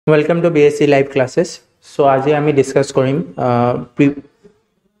Welcome to BSc Live Classes. So, আজি আমি discuss কৰিম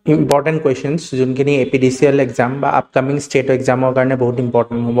important questions যোনখিনি apdcl exam বা upcoming state examৰ কাৰণে বহুত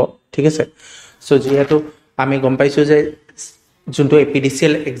important হ'ব ঠিক আছে সো যেহেতু আমি গম পাইছো যে যোনটো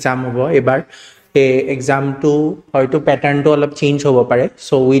apdcl exam হ'ব এবাৰ এই এক্সামটো হয়তো প্যাটাৰ্নটো অলপ চেঞ্জ হ'ব পাৰে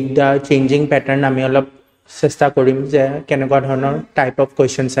so with the changing pattern আমি অলপ চেষ্টা কৰিম যে কেনেকুৱা ধৰণৰ টাইপ অফ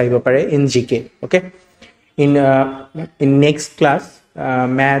কোৱেশ্চনছ আহিব পাৰে ইন জিকে okay in next class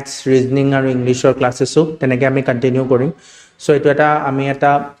maths reasoning আৰু ইংলিশৰ ক্লাसेসও তেনেকৈ আমি কন্টিনিউ কৰিম সো এটো এটা আমি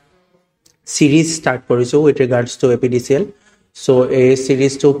এটা সিৰিজ স্টাৰ্ট কৰিছো উইথ ৰিগাৰ্ডস টু apdcl সো এই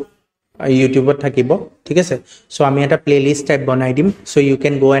সিরিজটো ইউটিউবত থাকিব ঠিক আছে সো আমি এটা প্লেলিস্ট টাইপ বনাই দিম so U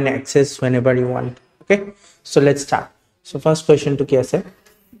can go and access whenever you want okay so let's start so first question to কি আছে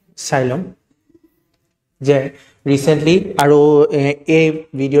সাইলম যে recently আৰু এই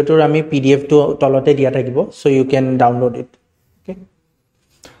ভিডিওটোৰ আমি pdf টো তলতে দিয়া থাকিব so you can download it okay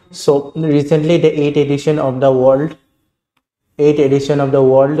so recently the 8th edition of the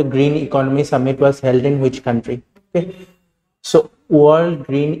World Green Economy Summit was held in which country okay so World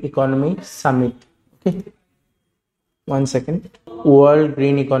Green Economy Summit okay 1 second World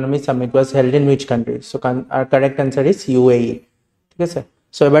Green Economy Summit was held in which country so our correct answer is UAE ঠিক আছে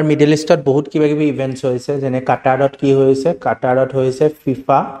so এবাৰ middle ইষ্টত বহুত কিবা কিবি events হৈছে যেনে কাটাৰত কি হৈছে কাটাৰত হৈছে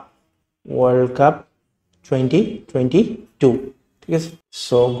FIFA World Cup 2022 ঠিক আছে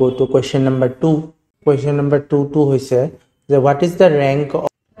so go to question number 2 হৈছে যে what is the rank of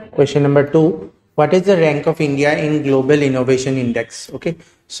question number 2 what is the rank of India in Global Innovation Index okay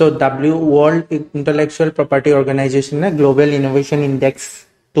so World Intellectual Property Organization na Global Innovation Index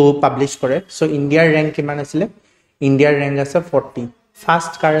to publish কৰে so India rank কিমান আছিল India rank আছে 40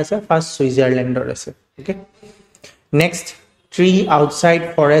 first car আছে first Switzerland আছে okay next tree outside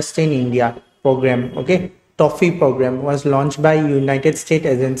forest in India program okay TOFI program was launched by United States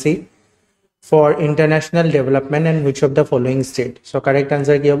Agency for International Development and which of the following state so correct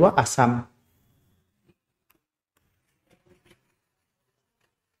answer কি হ'ব Assam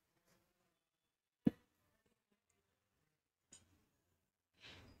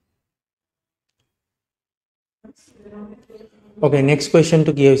okay next question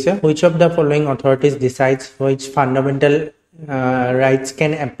to কি হৈছে which of the following authorities decides which fundamental rights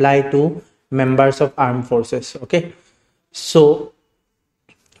can apply to members of armed forces okay so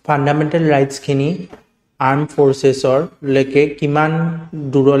fundamental rights খিনি armed forces or লেকে কিমান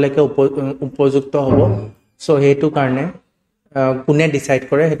দূৰলৈকে উপযুক্ত হ'ব so হেতু কাৰণে কোনে ডিসাইড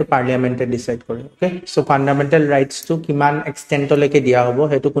কৰে হেতু পাৰ্লিয়ামেন্টে ডিসাইড কৰে okay so fundamental rights two কিমান এক্সটেন্টলৈকে দিয়া হ'ব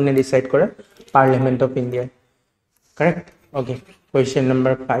হেতু কোনে ডিসাইড কৰে parliament of India correct okay question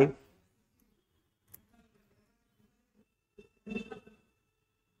number 5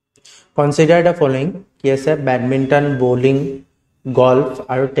 consider the following কি আছে badminton bowling golf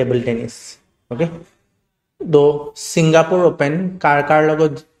আৰু table tennis okay do Singapore Open কাৰ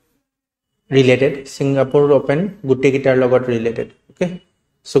লগত related Singapore Open গুটেকিটাৰ লগত related okay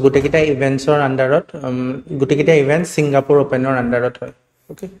so গুটেকিটা ইভেন্টছৰ আন্ডাৰত গুটেকিটা event Singapore Open ৰ আন্ডাৰত হয়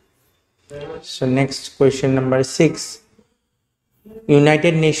okay so next question number 6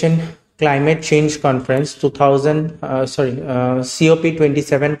 United Nations Climate Change Conference 2000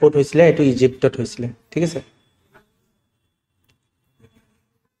 COP27 coat হৈছিলে এটো ইজিপ্টত হৈছিলে ঠিক আছে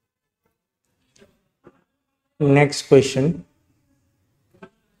next question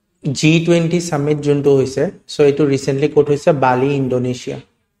G20 summit যোনটো হৈছে so এটো রিসেন্টলি কোট হৈছে বালি ইন্দোনেশিয়া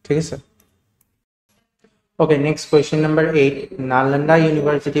ঠিক আছে okay next question number 8 Nalanda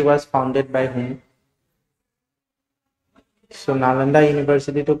University was founded by whom so Nalanda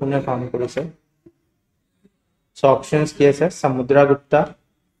University to kune found korise so options ki ase Samudragupta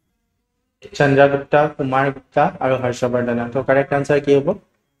Chandragupta Kumargupta aru Harshavardhana so correct answer ki hobo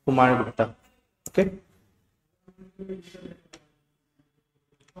Kumargupta okay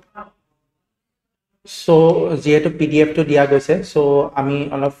so যেহেতু pdf to দিয়া গৈছে so আমি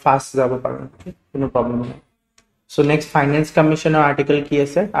অলপ fast যাব পাৰো কোনো problem নাই so next finance commissioner article ki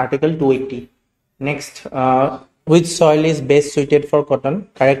ase article 280 next which soil is best suited for cotton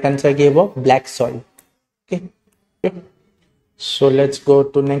correct answer ki hobo black soil okay so let's go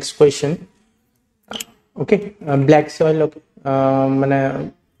to next question okay black soil okay মানে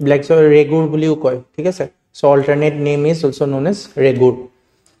black soil regur বুলিও কয় ঠিক আছে so alternate name is also known as regur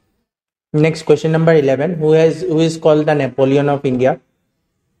next question number 11 who is called the Napoleon of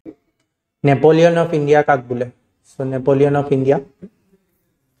India কাক বোলে so Napoleon of India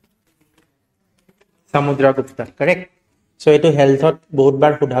Samudragupta correct so eto health ot bahut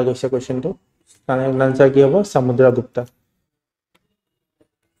bar pudha goise question to correct answer ki hobo Samudragupta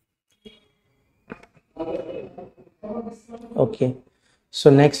okay So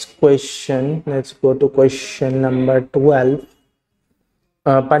next question, let's go to question number 12.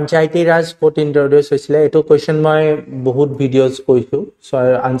 Panchayati Raj ক'ত introduce হৈছিলে এটো question মই বহুত videos কৈছো so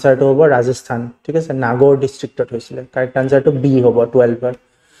answer তো হ'ব ৰাজস্থান ঠিক আছে নাগৰ ডিস্ট্ৰিক্টত হৈছিলে কাৰেক্ট আনসাৰ তো বি হ'ব 12 ৰ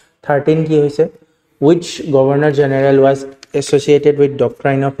 13 কি হৈছে which governor general was associated with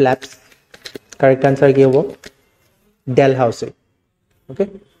doctrine of lapse correct answer কি হ'ব Dalhousie okay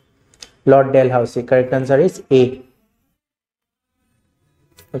Lord Dalhousie correct answer is A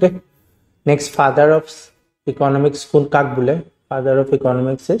okay next father of economics কোন কাক বলে father of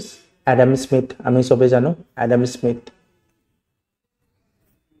economics is Adam Smith আমি সবে জানো Adam Smith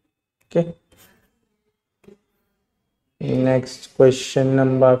okay next question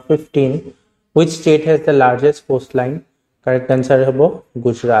number 15 which state has the largest coastline correct answer hobo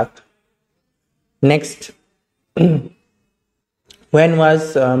Gujarat next when was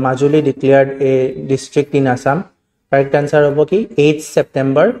Majuli declared a district in Assam correct answer hobo ki 8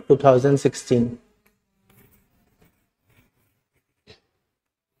 September 2016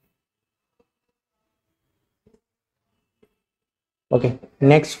 okay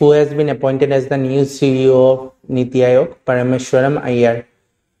next who has been appointed as the new CEO of Niti Aayog Parameshwaram Iyer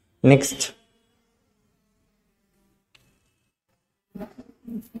next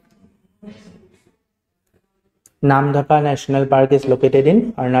Namdapha National Park is located in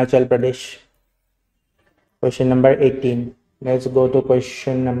Arunachal Pradesh question number 18 let's go to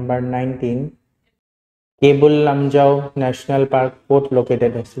question number 19 Kebul Lamjau National Park port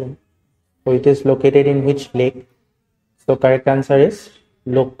located so it is located in which lake so correct answer is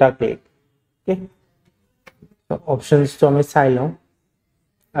Loktak Lake okay so options to ami sai lo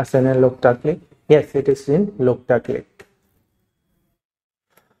asena Loktak Lake yes it is in Loktak Lake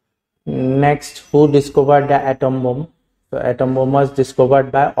next who discovered the atom bomb so atom bomb was discovered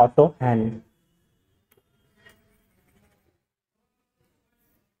by Otto Hahn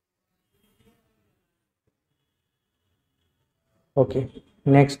okay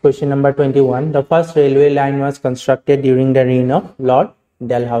next question number 21 the first railway line was constructed during the reign of Lord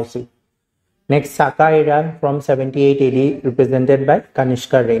Dalhousie next Saka era from 78 AD represented by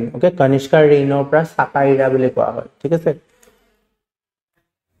Kanishka reign okay Kanishka reign or pra Saka era bole koa hoy thik ase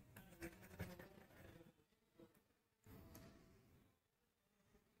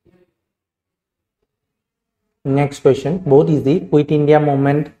next question both easy quit India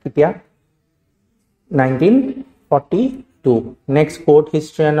movement kitia 1942 next court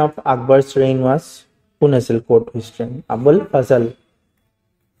historian of Akbar's reign was who asil court historian Abul Fazl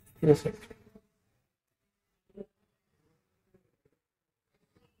yes sir.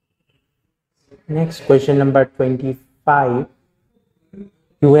 Next question number 25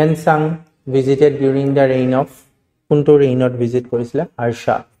 Yuan Sang visited during the reign of kunto reign visit korisila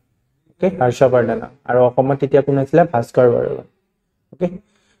Harsha okay Harsha Vardhana aru Asomot titia kun asila Bhaskar Barua okay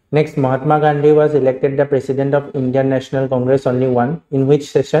next Mahatma Gandhi was elected the president of Indian National Congress only one in which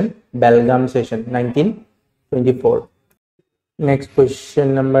session Belgaum session 1924 next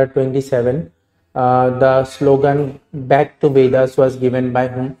question number 27 the slogan back to Vedas was given by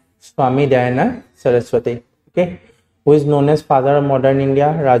whom Swami Dayananda Saraswati okay who is known as father of modern India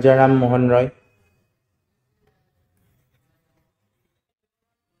Raja Ram Mohan Roy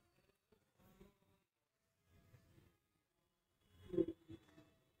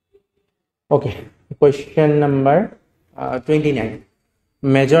okay question number 29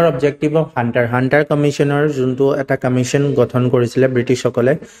 major objective of Hunter commissioner junto eta commission gothon korisile British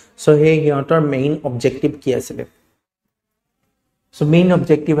okole so he hiotor main objective ki asile so main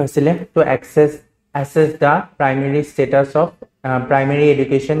objective asile to assess the primary status of primary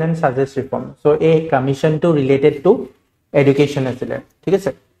education and suggest reform so a commission to related to education asile thik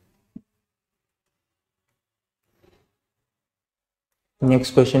ase next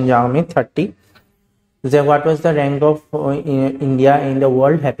question jao ami 30 so what was the rank of India in the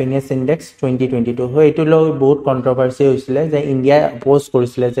world happiness index 2022 so etu lo bahut controversy hoisile je India oppose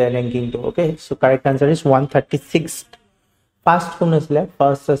korisile je ranking to okay so correct answer is 136th first kun asile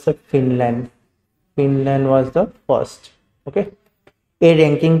first as Finland was the first okay a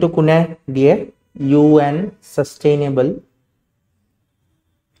ranking to kune die UN sustainable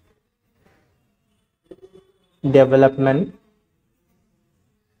development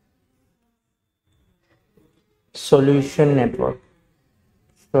solution network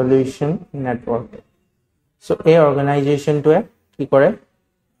so a organization to ki kore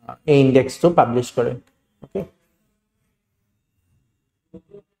a index to publish kore okay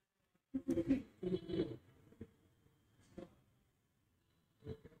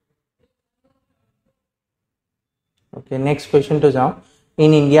okay next question to jao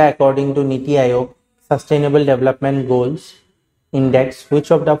in India according to Niti Aayog sustainable development goals index,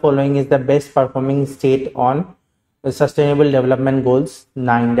 which of the following is the best performing state on the sustainable development goals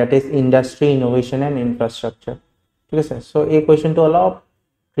 9, that is industry, innovation and infrastructure. Okay, sir. So a question to allow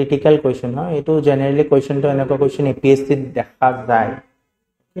critical question, it to generally question to another question APSC dekha jai.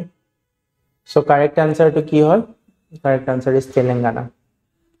 Okay, so correct answer to ki hoy? Correct answer is Telangana.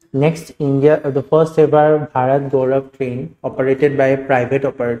 Next, India, the first ever Bharat Gaurav train operated by a private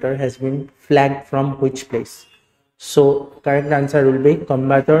operator has been flagged from which place? So, correct answer will be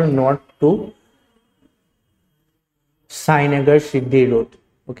Coimbatore North to Sainagar Siddhi route.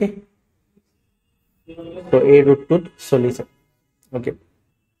 Okay. So, a route to Solisa. Okay.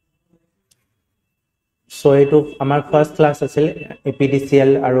 So, it our first class is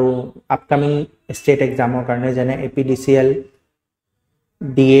APDCL or upcoming state exam karne jane APDCL,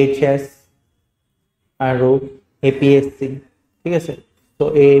 DHS আৰু APSC ঠিক আছে তো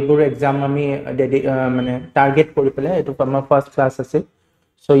এইবোৰ exam আমি মানে target কৰি পেলাই এটো আমাৰ ফাৰ্স্ট ক্লাস আছে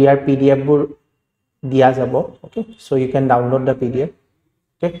সো ইয়াৰ পিডিএফ বোৰ দিয়া যাব okay so U can download da PDF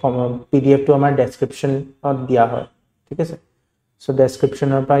okay PDF টো আমাৰ ডেসক্ৰিপচনত দিয়া হয় ঠিক আছে সো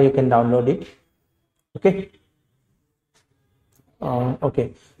ডেসক্ৰিপচনৰ পৰা U can download it okay okay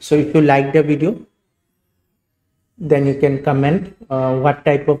so if you like the video then you can comment what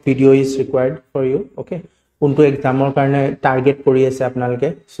type of video is required for you okay unto exam or karone target kori ase apnaloke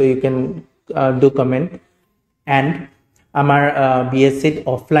so you can do comment and amar BSc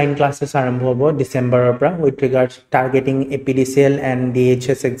offline classes arambho hobo December opra with regards targeting APDCL and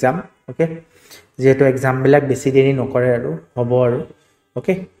DHS exam okay jeto exam bilak besi deri nokore aru hobo aru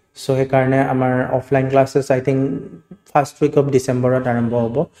okay so he karone amar offline classes I think first week of December at arambho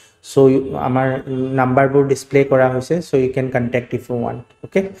hobo so amar number board display kora hoise so you can contact if you want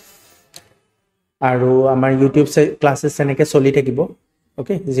okay aru amar YouTube classes eneke choli thakibo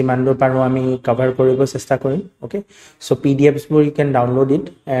okay jiman do paru ami cover koribo chesta korim okay so PDFs board you can download it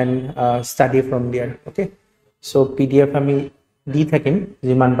and study from there okay so PDF ami di thakim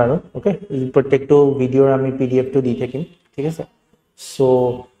jiman paru okay protecto video ami PDF to di thakim thik ase so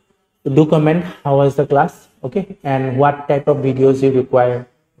do comment how was the class okay and what type of videos you require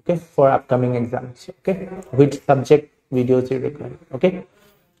okay for upcoming exams okay which subject videos you require okay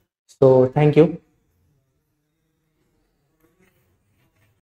so thank you